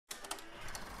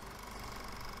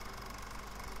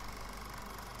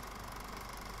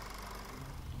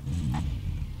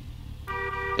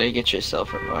you get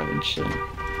yourself revived and shit.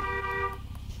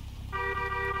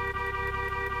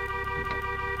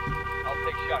 I'll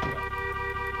take shotgun.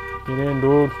 Get in,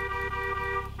 dude.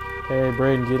 Hey,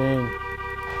 Braden, get in.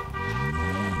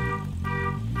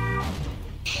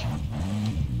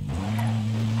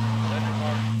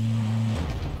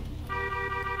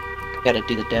 Gotta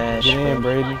do the dash. Get in,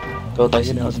 Braden. Go Get dice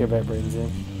in. and Okay, bet Braden's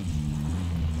in.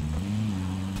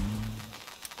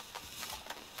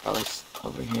 Probably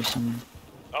over here somewhere.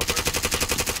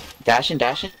 Dashing,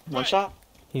 dashing. One shot.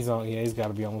 He's on. Yeah, he's got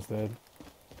to be almost dead.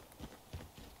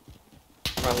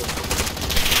 Probably.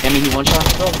 I mean, he one shot.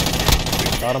 Go.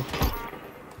 Got him.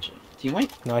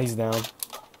 Teammate? No, he's down.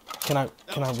 Can I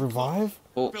revive?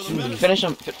 Oh, finish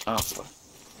him. Oh, fuck.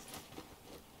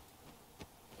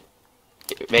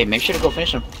 Hey, make sure to go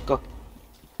finish him. Go.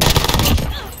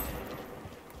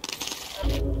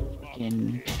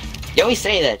 You always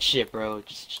say that shit, bro.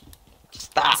 Just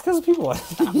stop. It's because people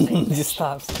just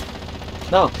stops.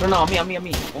 No, on me.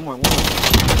 One more.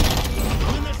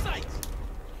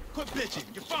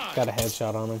 Got a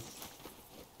headshot on him.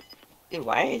 Dude,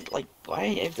 why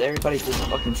is everybody just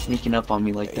fucking sneaking up on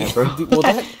me like that, bro? Dude,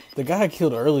 well, the guy I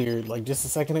killed earlier, like just a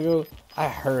second ago, I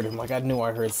heard him. Like I knew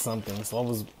I heard something, so I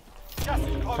was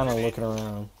kind of looking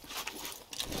around.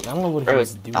 I don't know what he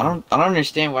was doing. I don't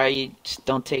understand why you just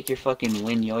don't take your fucking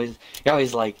win. You're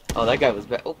always like, oh, that guy was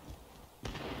bad. Oh,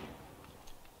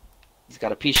 he's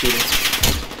got a pea shooter.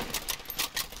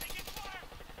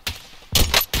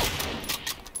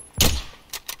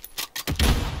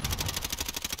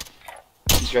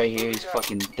 He's right here. He's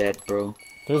fucking dead, bro.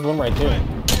 There's one right there.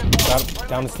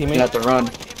 Down his teammate. You have to run.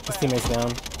 His teammate's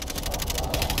down.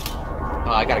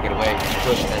 Oh, I gotta get away.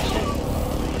 Push that shit.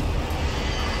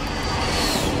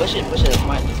 Push it. That's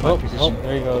my position. Oh,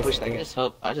 there he goes. Push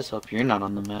that. I just hope you're not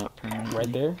on the map.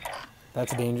 Right there.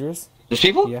 That's dangerous. There's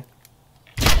people? Yeah.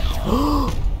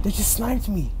 They just sniped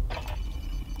me.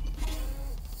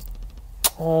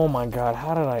 Oh my god,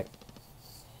 how did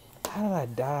I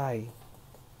die?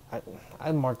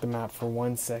 I marked the map for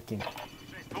 1 second.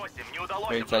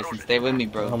 Wait, Tyson, stay with me,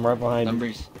 bro. I'm right behind you.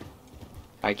 Numbers.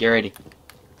 Alright, get ready.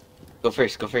 Go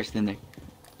first in there.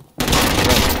 Nice.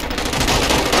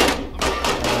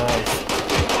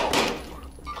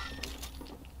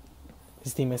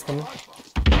 His teammate's coming.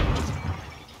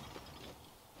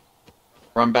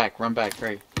 Run back,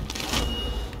 hurry.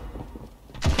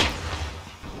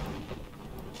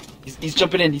 He's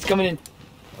jumping in, he's coming in.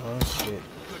 Oh shit.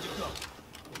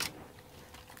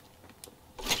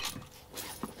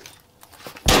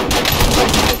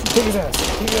 Take his ass.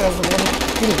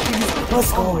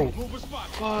 Let's go.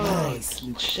 Nice.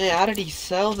 Shit, how did he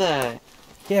sell that?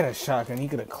 He had a shotgun. He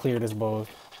could have cleared us both.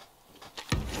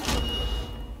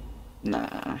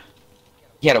 Nah.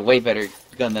 He had a way better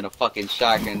gun than a fucking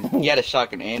shotgun. He had a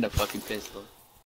shotgun and a fucking pistol.